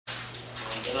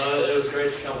it was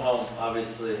great to come home.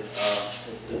 Obviously,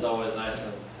 it's always nice,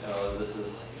 and this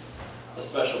is a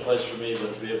special place for me.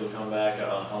 But to be able to come back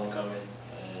on homecoming,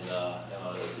 and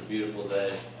it's a beautiful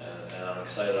day, and I'm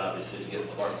excited, obviously, to get in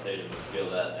Spartan Stadium and feel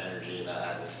that energy and that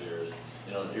atmosphere is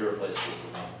irreplaceable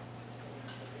for me.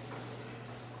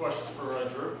 Questions for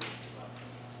Drew?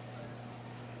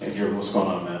 Hey Drew, what's going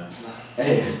on, man?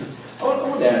 Hey, I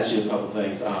wanted to ask you a couple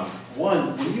things.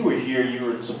 One, when you were here, you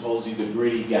were supposedly the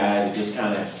gritty guy that just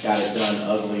kind of got it done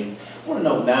ugly. I want to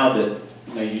know now that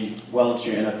you well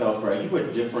into your NFL career, you are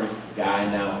a different guy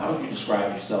now. How would you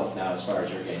describe yourself now as far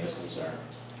as your game is concerned?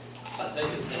 I think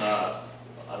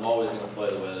I'm always going to play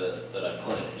the way that I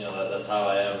play. That's how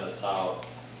I am. That's how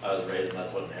I was raised, and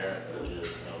that's what was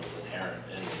inherent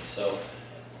in me. So.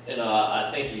 I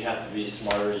think you have to be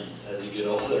smarter as you get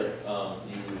older.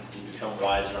 You become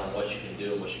wiser on what you can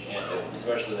do and what you can't do,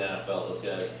 especially in the NFL. Those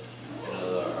guys,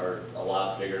 are a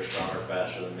lot bigger, stronger,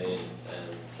 faster than me,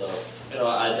 and so,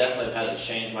 I definitely have had to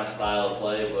change my style of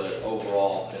play. But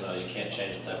overall, you can't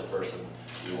change the type of person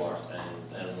you are,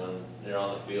 and when you're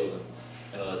on the field,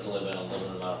 and it's only been a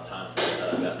limited amount of time since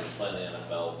I've gotten to play in the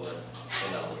NFL, but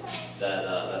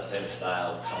that same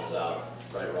style comes out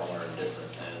right, wrong, or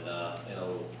indifferent, and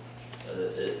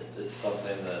it's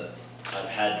something that I've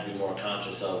had to be more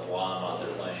conscious of while I'm out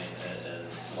there playing and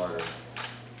smarter.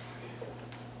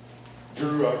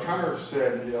 Drew, Connor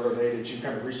said the other day that you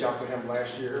kind of reached out to him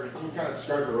last year. Can you kind of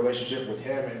describe your relationship with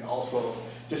him and also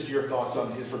just your thoughts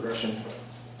on his progression?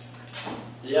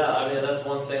 Yeah, I mean, that's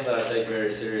one thing that I take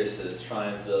very serious is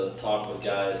trying to talk with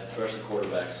guys, especially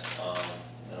quarterbacks,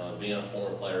 being a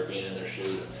former player, being in their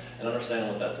shoes, and understanding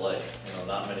what that's like.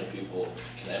 Not many people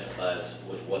can empathize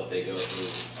with what they go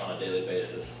through on a daily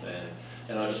basis,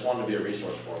 and I just wanted to be a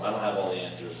resource for them. I don't have all the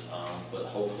answers, but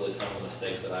hopefully some of the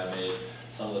mistakes that I made,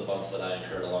 some of the bumps that I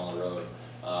incurred along the road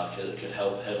could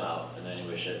help him out in any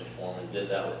way, shape, or form, and did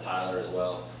that with Tyler as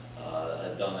well.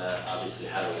 I've done that, obviously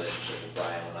had a relationship with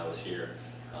Brian when I was here,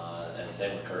 and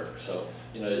same with Kirk. So,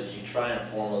 you try and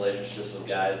form relationships with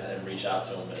guys and reach out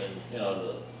to them,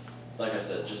 and, like I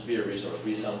said, just be a resource,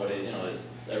 be somebody,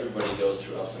 everybody goes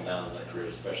through ups and downs in their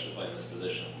careers, especially playing this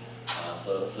position.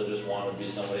 So just want to be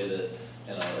somebody that,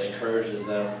 encourages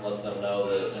them, lets them know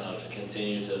that, to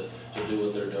continue to do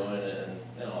what they're doing,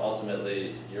 and,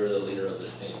 ultimately, you're the leader of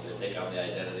this team. They take on the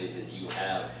identity that you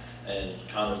have, and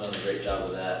Connor's done a great job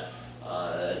of that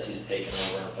as he's taken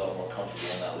over and felt more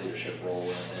comfortable in that leadership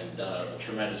role and done a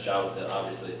tremendous job with it,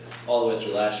 obviously, all the way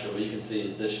through last year, but you can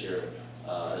see this year,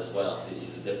 as well.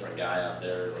 He's a different guy out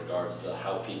there in regards to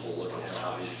how people look at him,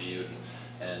 how he's viewed,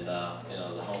 and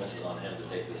the onus is on him to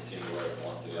take this team to where it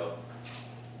wants to go.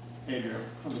 Hey Drew,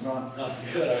 how's it going? Oh,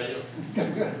 good, how are you?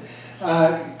 Good, good.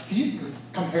 Can you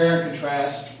compare and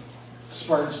contrast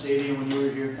Spartan Stadium when you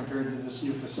were here compared to this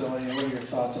new facility, and what are your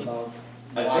thoughts about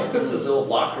I think this is the old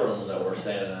locker room that we're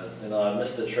standing in. I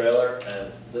missed the trailer,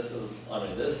 and this is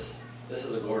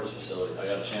a gorgeous facility. I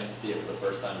got a chance to see it for the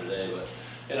first time today, but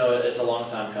it's a long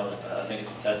time coming. I think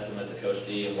it's a testament to Coach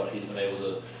D and what he's been able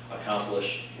to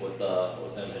accomplish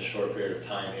within his short period of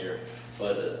time here.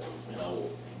 But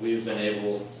we've been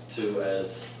able to,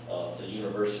 as the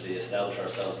university, establish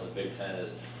ourselves in the Big Ten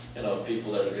as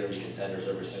people that are going to be contenders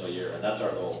every single year, and that's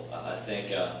our goal. I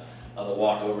think on the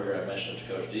walk over here, I mentioned to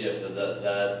Coach D, I said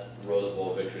that Rose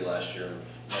Bowl victory last year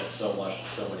meant so much to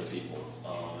so many people,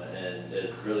 and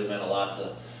it really meant a lot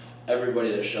to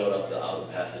everybody that showed up out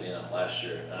of Pasadena last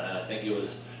year, and I think it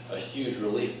was a huge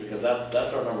relief because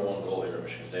that's our number one goal here at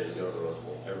Michigan State is to go to the Rose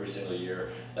Bowl every single year.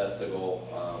 That's the goal,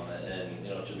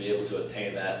 and to be able to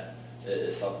attain that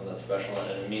is something that's special,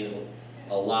 and it means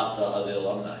a lot to the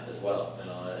alumni as well.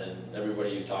 And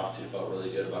everybody you talked to felt really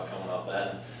good about coming off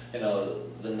that. And,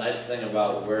 the nice thing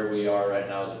about where we are right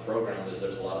now as a program is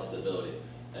there's a lot of stability,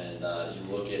 and you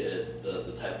look at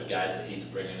the type of guys that he's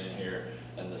bringing in here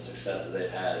and the success that they've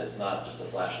had. It's not just a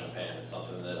flash in the pan. It's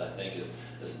something that I think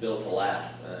is built to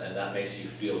last, and that makes you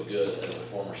feel good as a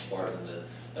former Spartan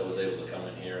that was able to come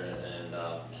in here and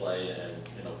play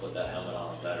and put that helmet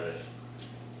on Saturdays.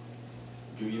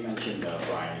 Drew, you mentioned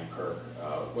Brian and Kirk.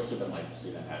 What's it been like to see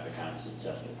them have the kind of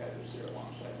success they've had this year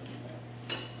alongside you?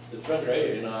 It's been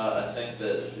great. I think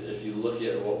that if you look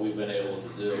at what we've been able to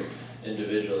do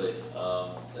individually,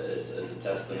 it's a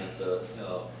testament to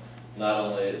not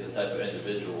only the type of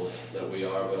individuals that we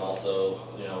are, but also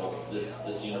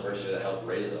this university that helped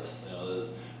raise us.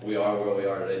 We are where we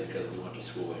are today because we went to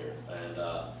school here. And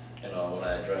when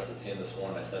I addressed the team this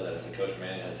morning, I said that I said Coach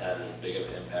Manning has had as big of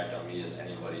an impact on me as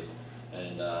anybody.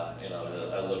 And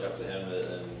I look up to him,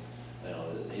 and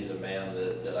he's a man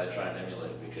that I try and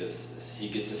emulate, because he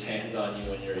gets his hands on you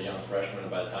when you're a young freshman,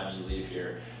 and by the time you leave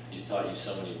here, he's taught you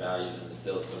so many values and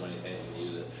instilled so many things in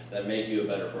you that make you a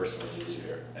better person when you leave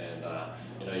here. And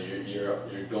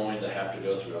you're going to have to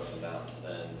go through ups and downs,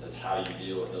 and it's how you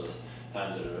deal with those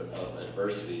times of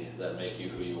adversity that make you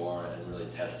who you are and really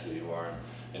test who you are.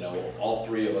 And, all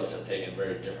three of us have taken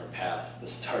very different paths,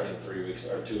 starting 2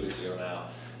 weeks ago now,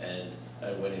 and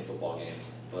winning football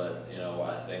games. But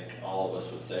I think all of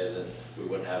us would say that we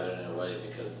wouldn't have it in a way,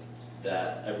 because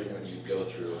that everything that you go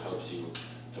through helps you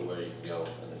to where you can go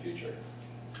in the future.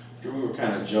 We were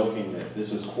kind of joking that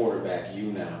this is quarterback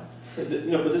you now. But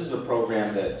this is a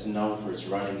program that's known for its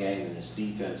running game and its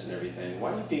defense and everything.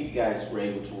 Why do you think you guys were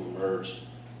able to emerge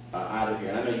out of here?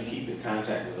 And I know you keep in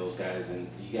contact with those guys, and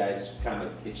you guys kind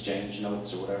of exchange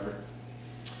notes or whatever.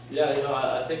 Yeah,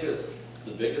 I think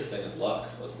the biggest thing is luck.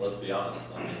 Let's be honest.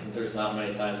 I mean, there's not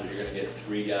many times where you're going to get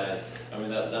 3 guys. I mean,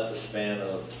 that's a span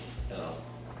of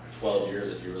 12 years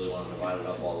if you really want to divide it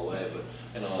up all the way. But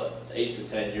 8 to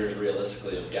 10 years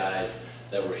realistically of guys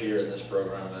that were here in this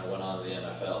program that went on to the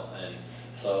NFL. And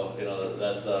so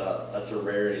that's a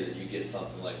rarity that you get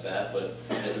something like that. But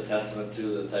it's a testament to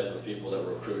the type of people that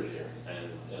were recruited here. And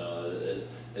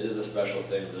it is a special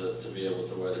thing to be able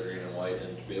to wear the green and white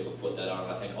and to be able to put that on.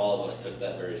 I think all of us took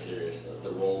that very serious,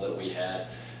 the role that we had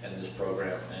in this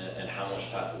program, and how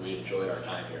much time we enjoyed our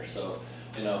time here. So,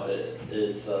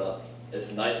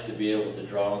 it's nice to be able to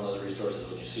draw on those resources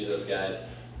when you see those guys,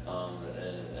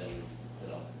 and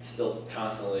still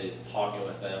constantly talking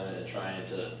with them and trying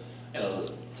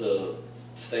to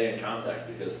stay in contact,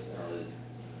 because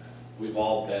we've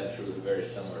all been through very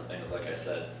similar things, like I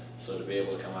said. So to be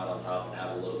able to come out on top and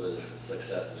have a little bit of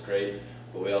success is great,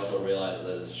 but we also realize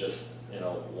that it's just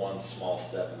one small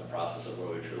step in the process of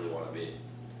where we truly want to be.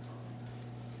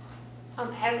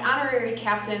 As honorary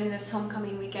captain this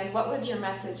homecoming weekend, what was your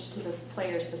message to the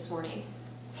players this morning?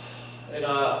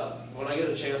 When I get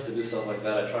a chance to do stuff like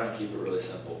that, I try and keep it really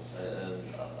simple. And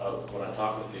when I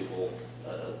talk with people,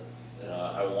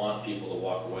 I want people to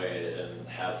walk away and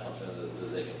have something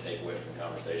that they can take away from the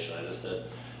conversation. I just said,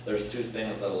 there's 2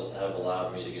 things that have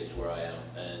allowed me to get to where I am.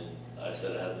 And I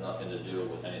said it has nothing to do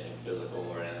with anything physical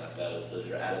or anything like that. It's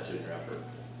your attitude and your effort.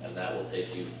 And that will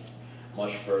take you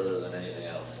much further than anything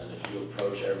else. And if you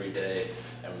approach every day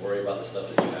and worry about the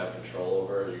stuff that you have control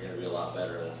over, you're going to be a lot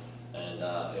better. And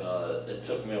it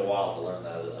took me a while to learn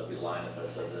that. I'd be lying if I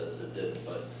said that it didn't.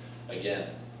 But again,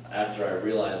 after I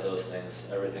realized those things,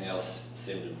 everything else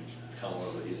seemed to become a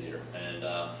little bit easier. And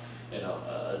I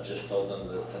just told them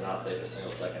to not take a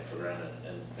single second for granted.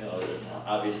 And it's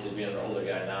obviously, being an older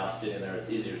guy now, sitting there, it's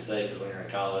easier to say, because when you're in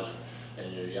college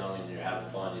and you're young and you're having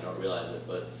fun, you don't realize it.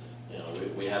 But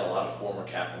we had a lot of former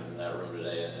captains in that room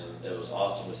today, and it was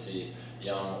awesome to see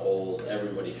young, old,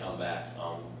 everybody come back.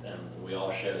 And we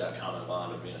all share that common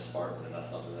bond of being a Spartan, and that's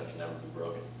something that can never be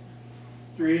broken.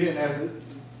 You didn't have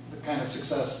the kind of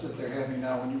success that they're having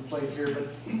now when you played here, but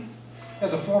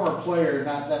as a former player,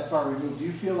 not that far removed, do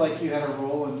you feel like you had a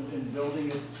role in building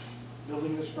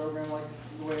this program like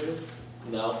the way it is?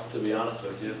 No, to be honest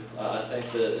with you, I think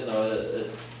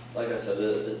that like I said,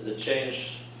 it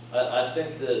changed. I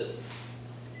think that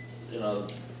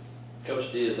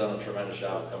Coach D has done a tremendous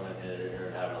job of coming in here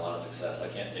and having a lot of success. I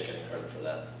can't take any credit for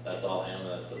that. That's all him, and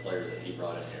that's the players that he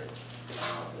brought in here.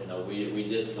 We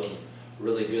did some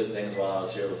really good things while I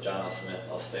was here with John L. Smith.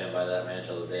 I'll stand by that man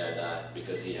until the day I die,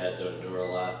 because he had to endure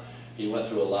a lot. He went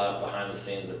through a lot behind the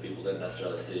scenes that people didn't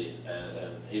necessarily see,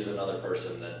 and he's another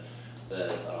person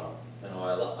that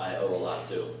I owe a lot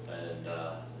to. And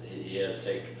he had to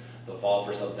take the fall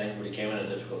for some things, but he came in a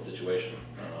difficult situation.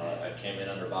 I came in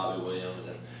under Bobby Williams,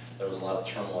 and there was a lot of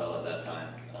turmoil at that time.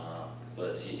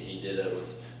 But he did it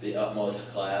with the utmost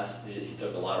class. He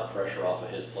took a lot of pressure off of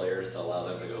his players to allow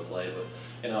them to go play. But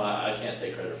I can't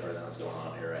take credit for anything that's going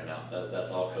on here right now.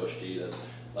 That's all Coach D. That,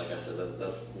 like I said,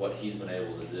 that's what he's been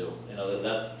able to do.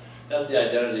 That's the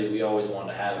identity we always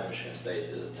wanted to have at Michigan State,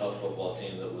 is a tough football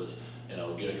team that was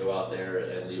going to go out there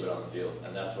and leave it on the field.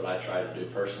 And that's what I try to do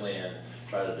personally, and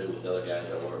try to do with the other guys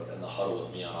that were in the huddle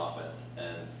with me on offense.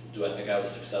 And do I think I was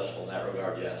successful in that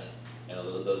regard? Yes.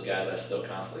 Those guys I still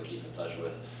constantly keep in touch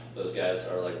with. Those guys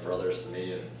are like brothers to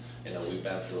me, and we've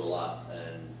been through a lot.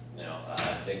 And I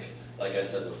think, like I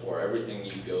said before, everything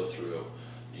you go through,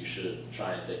 you should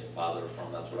try and take the positive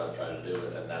from. That's what I've tried to do,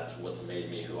 and that's what's made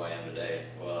me who I am today.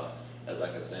 As I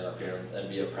can stand up here and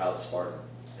be a proud Spartan.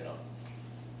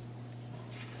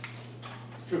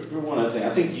 One other thing, I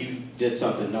think you did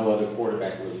something no other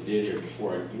quarterback really did here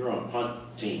before. You're on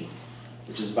punt team,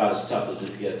 which is about as tough as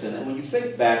it gets. And when you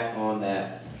think back on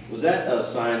that, Was that a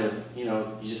sign of, you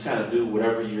know, you just kind of do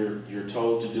whatever you're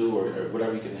told to do or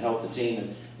whatever you can help the team?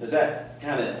 And does that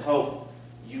kind of help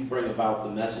you bring about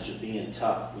the message of being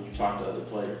tough when you talk to other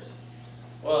players?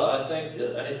 Well, I think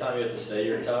anytime you have to say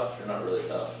you're tough, you're not really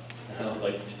tough. You know,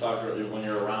 like you talk when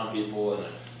you're around people, and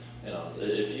you know,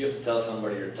 if you have to tell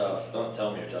somebody you're tough, don't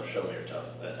tell me you're tough, show me you're tough.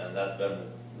 And that's been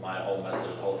my whole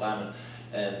message the whole time.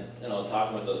 And you know,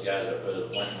 talking with those guys that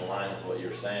went in line with what you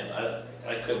were saying,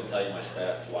 I couldn't tell you my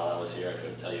stats while I was here. I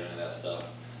couldn't tell you any of that stuff.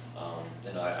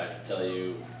 You know, I could tell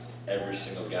you every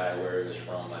single guy, where he was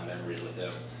from, my memories with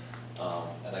him.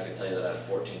 And I can tell you that I had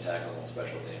 14 tackles on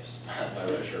special teams my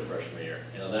redshirt freshman year.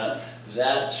 You know,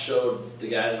 that showed the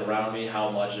guys around me how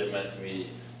much it meant to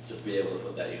me to be able to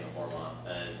put that uniform on.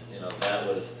 And you know, that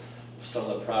was some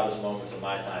of the proudest moments of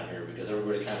my time here, because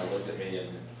everybody kind of looked at me, and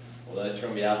when they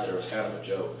threw me out there, it was kind of a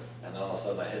joke. And then all of a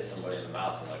sudden I hit somebody in the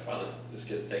mouth, and I'm like, wow, this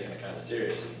kid's taking it kind of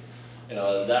serious. And you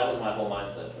know, that was my whole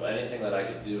mindset. Anything that I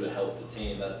could do to help the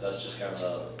team, that's just kind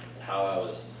of how I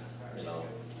was, you know,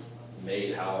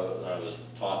 made, how I was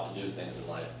taught to do things in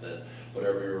life, that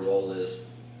whatever your role is,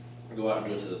 go out and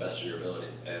do it to the best of your ability.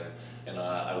 And you know,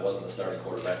 I wasn't the starting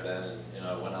quarterback then, and you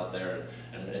know, I went out there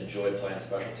and enjoyed playing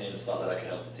special teams, thought that I could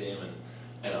help the team. And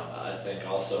you know, I think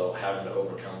also having to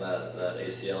overcome that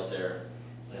ACL tear,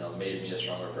 you know, made me a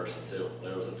stronger person too.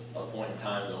 There was a point in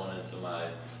time going into my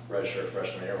redshirt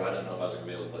freshman year where I didn't know if I was going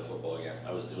to be able to play football again.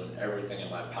 I was doing everything in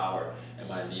my power, and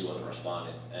my knee wasn't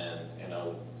responding. And you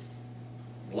know,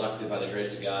 luckily, by the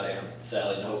grace of God and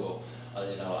Sally Noble,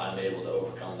 you know, I'm able to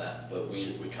overcome that. But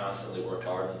we constantly worked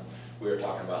hard, and we were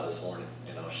talking about this morning.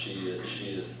 You know, she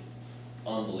is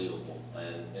unbelievable,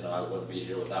 and you know, I wouldn't be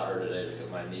here without her today, because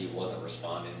my knee wasn't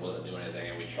responding, wasn't doing anything,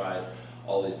 and we tried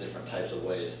all these different types of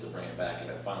ways to bring it back, and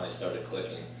it finally started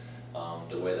clicking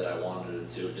the way that I wanted it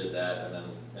to. Did that, and then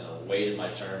you know, waited my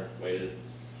turn, waited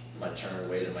my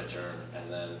turn,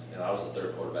 and then you know, I was the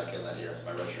third quarterback in that year,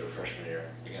 my redshirt freshman year,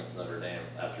 against Notre Dame,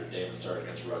 after Damon started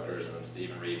against Rutgers and then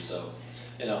Stephen Reeves. So,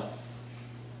 you know,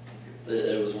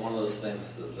 it was one of those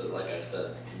things that, like I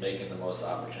said, making the most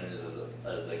opportunities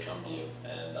as they come to you.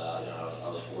 And you know, I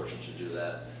was fortunate to do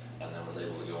that, and then was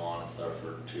able to go on and start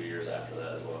for 2 years after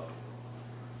that as well.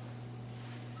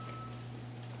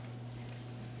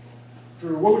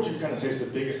 Drew, what would you kind of say is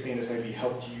the biggest thing that's maybe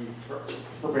helped you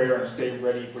prepare and stay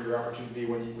ready for your opportunity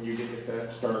when you did get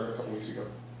that start a couple weeks ago?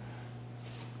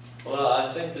 Well,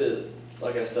 I think that,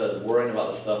 like I said, worrying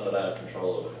about the stuff that I have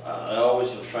control over. I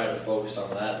always have tried to focus on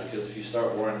that, because if you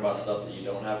start worrying about stuff that you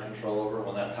don't have control over,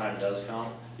 when that time does come,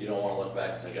 you don't want to look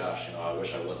back and say, gosh, you know, I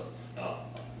wish I wasn't. You know,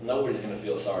 nobody's going to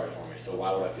feel sorry for me, so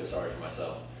why would I feel sorry for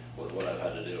myself with what I've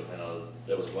had to do? You know,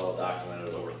 it was well documented.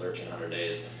 It was over 1,300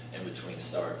 days in between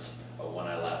starts of when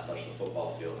I last touched the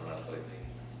football field, and I was like,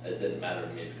 it didn't matter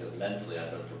to me, because mentally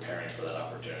I'd been preparing for that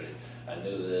opportunity. I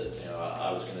knew that, you know,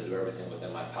 I was going to do everything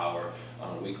within my power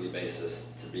on a weekly basis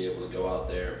to be able to go out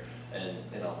there and,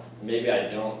 you know, maybe I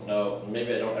don't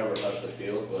ever touch the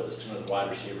field, but as soon as wide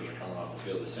receivers are coming off the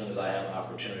field, as soon as I have an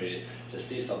opportunity to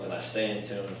see something, I stay in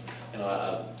tune. You know,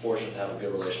 I'm fortunate to have a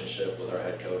good relationship with our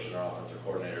head coach and our offensive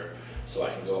coordinator, so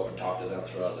I can go up and talk to them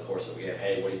throughout the course of the game.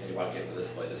 Hey, what do you think about getting to this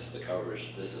play? This is the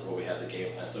coverage. This is what we have the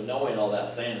game plan. So knowing all that,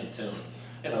 staying in tune.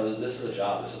 You know, this is a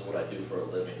job. This is what I do for a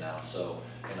living now. So,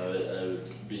 you know, it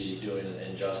would be doing an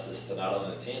injustice to not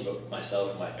only the team, but myself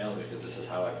and my family, because this is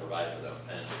how I provide for them.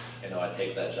 And, you know, I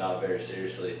take that job very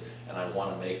seriously, and I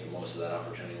want to make the most of that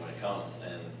opportunity when it comes.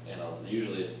 And, you know,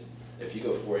 usually if you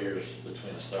go 4 years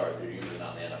between a start, you're usually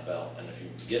not in the NFL. And if you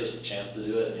get a chance to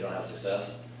do it and you don't have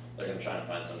success, they're going to try and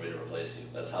find somebody to replace you.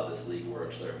 That's how this league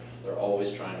works. They're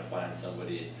always trying to find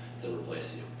somebody to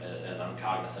replace you. And I'm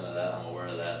cognizant of that. I'm aware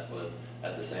of that. But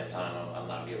at the same time, I'm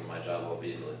not giving my job up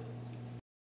easily.